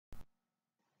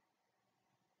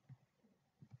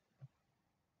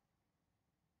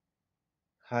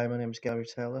Hi, my name is Gary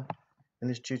Taylor. In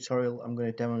this tutorial I'm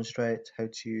going to demonstrate how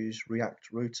to use React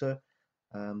Router,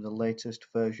 the latest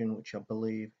version, which I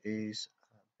believe is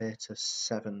beta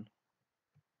 7.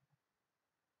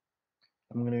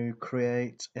 I'm going to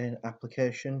create an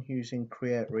application using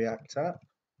create react app.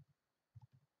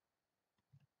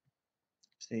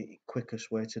 It's the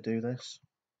quickest way to do this.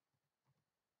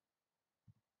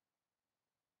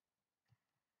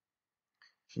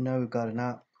 So now we've got an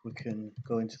app, we can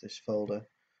go into this folder.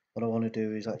 What I want to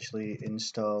do is actually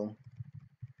install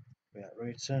React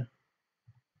Router,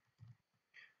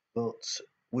 but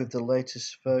with the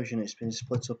latest version it's been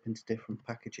split up into different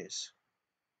packages.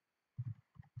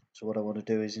 So what I want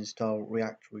to do is install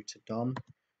React Router DOM,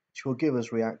 which will give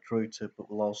us React Router, but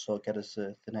will also get us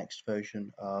the next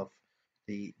version of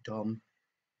the DOM.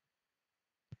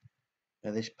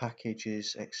 Now this package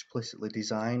is explicitly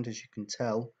designed, as you can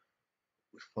tell,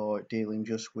 for dealing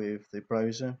just with the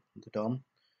browser, the DOM,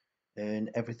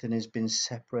 and everything has been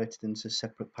separated into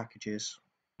separate packages.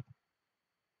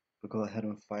 We'll go ahead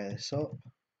and fire this up.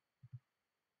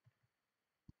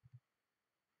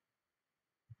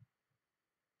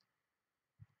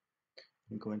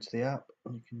 And go into the app,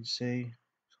 and you can see.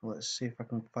 So let's see if I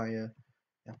can fire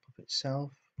the app up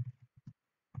itself.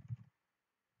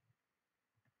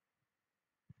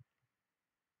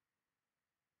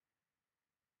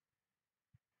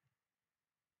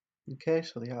 Okay,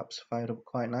 so the app's fired up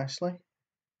quite nicely.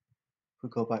 If we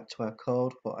go back to our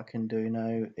code, what I can do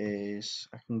now is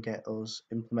I can get us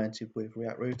implemented with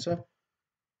React Router.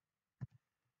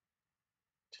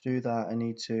 To do that, I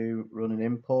need to run an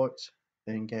import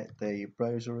and get the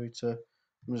browser router.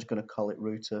 I'm just going to call it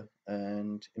router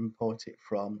and import it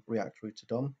from React Router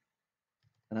DOM.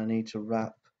 And I need to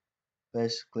wrap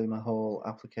basically my whole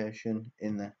application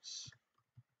in this.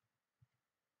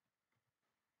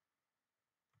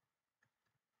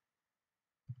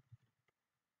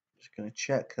 Just going to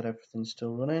check that everything's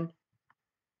still running.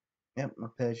 Yep, my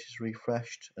page is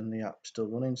refreshed and the app's still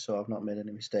running, so I've not made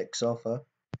any mistakes so far.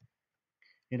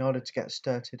 In order to get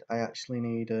started, I actually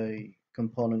need a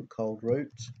component called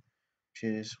root, which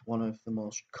is one of the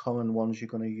most common ones you're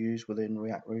going to use within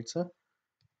React Router.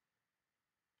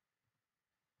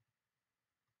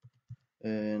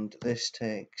 And this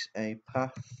takes a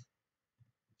path,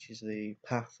 which is the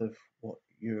path of what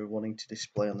you're wanting to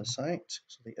display on the site,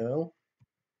 so the URL,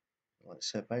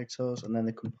 let's say about us, and then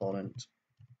the component.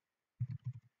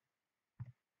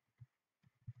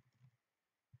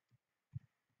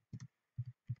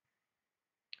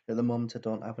 At the moment I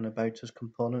don't have an about us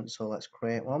component, so let's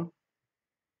create one.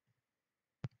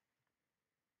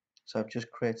 So I've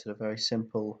just created a very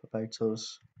simple about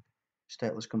us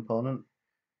stateless component,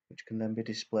 which can then be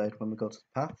displayed when we go to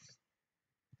the path.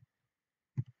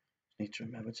 Need to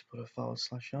remember to put a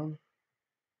 / on.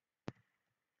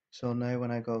 So now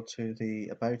when I go to the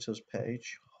About Us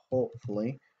page,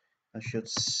 hopefully I should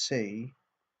see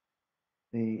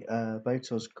the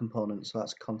About Us component, so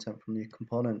that's content from the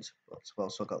component, but I've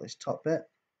also got this top bit,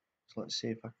 so let's see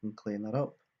if I can clean that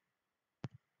up.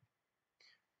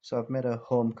 So I've made a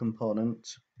home component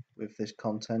with this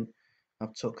content.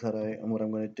 I've took that out, and what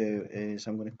I'm going to do is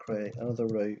I'm going to create another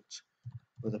route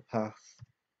with a path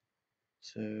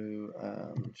to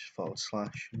just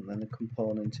 / and then the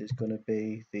component is going to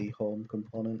be the home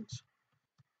component.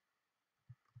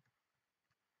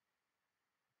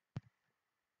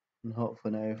 And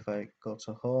hopefully now if I go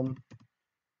to home, I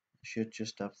should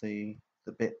just have the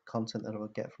bit content that I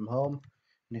would get from home.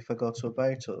 And if I go to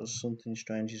about us, something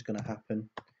strange is going to happen.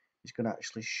 It's going to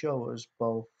actually show us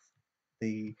both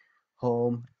the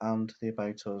home and the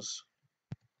about us.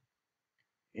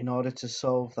 In order to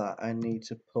solve that, I need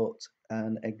to put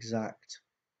an exact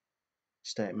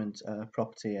statement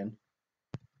property in.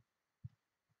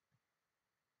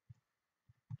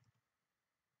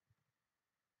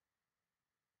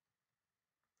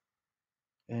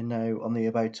 And now on the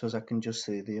about us, I can just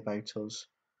see the about us.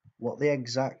 What the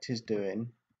exact is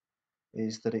doing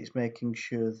is that it's making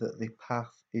sure that the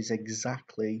path is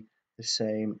exactly the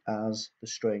same as the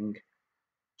string.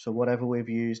 So whatever we've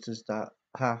used as that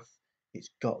path, it's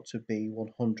got to be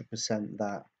 100%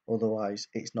 that, otherwise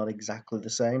it's not exactly the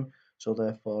same, so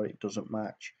therefore it doesn't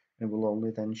match, and will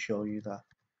only then show you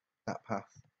that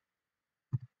path.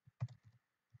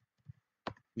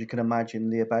 You can imagine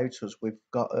the about us, we've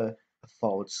got a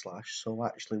 / so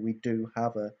actually we do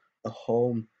have a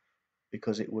home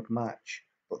because it would match,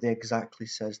 but the exactly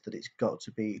says that it's got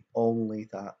to be only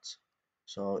that.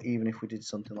 So even if we did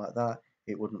something like that,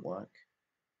 it wouldn't work.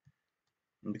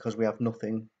 And because we have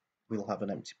nothing, we'll have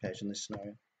an empty page in this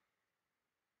scenario.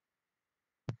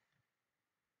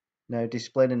 Now,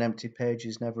 displaying an empty page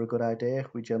is never a good idea.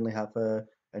 We generally have a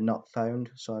not found,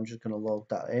 so I'm just going to load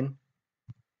that in.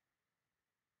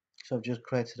 So I've just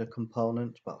created a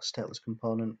component, well, a stateless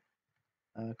component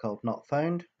called not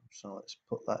found. So let's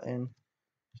put that in.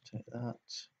 Let's take that.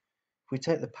 If we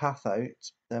take the path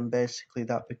out, then basically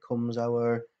that becomes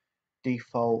our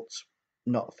default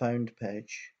not found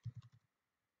page.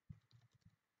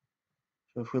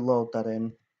 So if we load that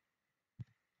in,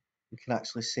 you can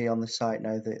actually see on the site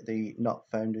now that the not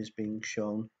found is being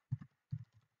shown,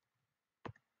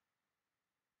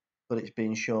 but it's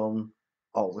being shown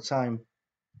all the time,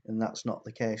 and that's not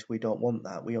the case. We don't want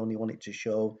that. We only want it to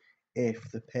show if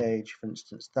the page, for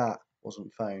instance, that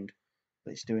wasn't found,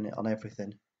 but it's doing it on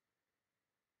everything.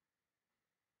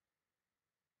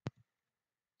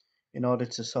 In order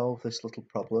to solve this little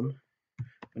problem,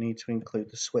 we need to include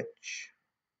the switch,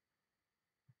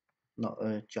 not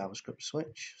a JavaScript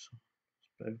switch. So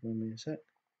bear with me a sec.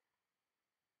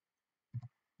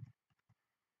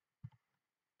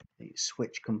 The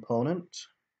switch component,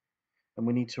 and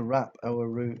we need to wrap our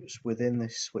routes within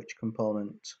this switch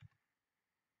component.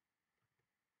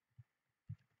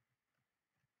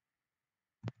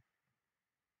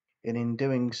 And in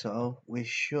doing so, we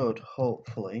should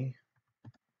hopefully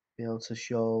be able to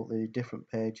show the different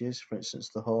pages, for instance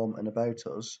the home and about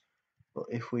us, but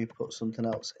if we put something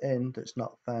else in that's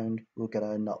not found, we'll get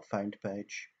our not found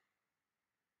page.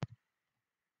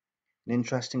 An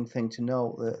interesting thing to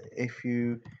note that if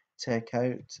you take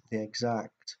out the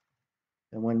exact,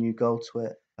 and when you go to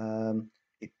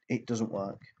it doesn't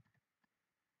work.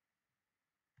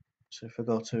 So if I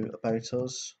go to about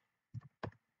us,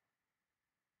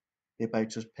 the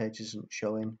about us page isn't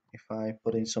showing. If I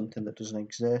put in something that doesn't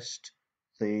exist,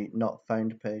 the not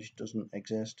found page doesn't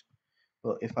exist.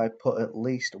 But if I put at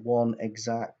least one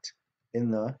exact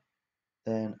in there,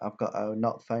 then I've got our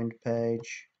not found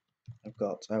page, I've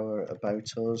got our about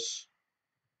us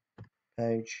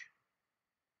page,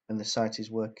 and the site is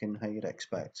working how you'd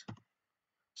expect.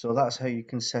 So that's how you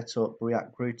can set up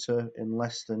React Router in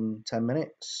less than 10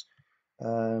 minutes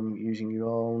using your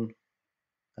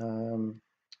own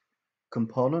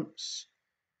components,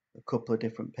 a couple of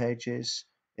different pages.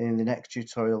 In the next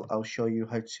tutorial, I'll show you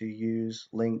how to use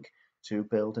Link to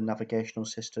build a navigational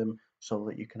system so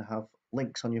that you can have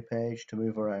links on your page to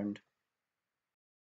move around.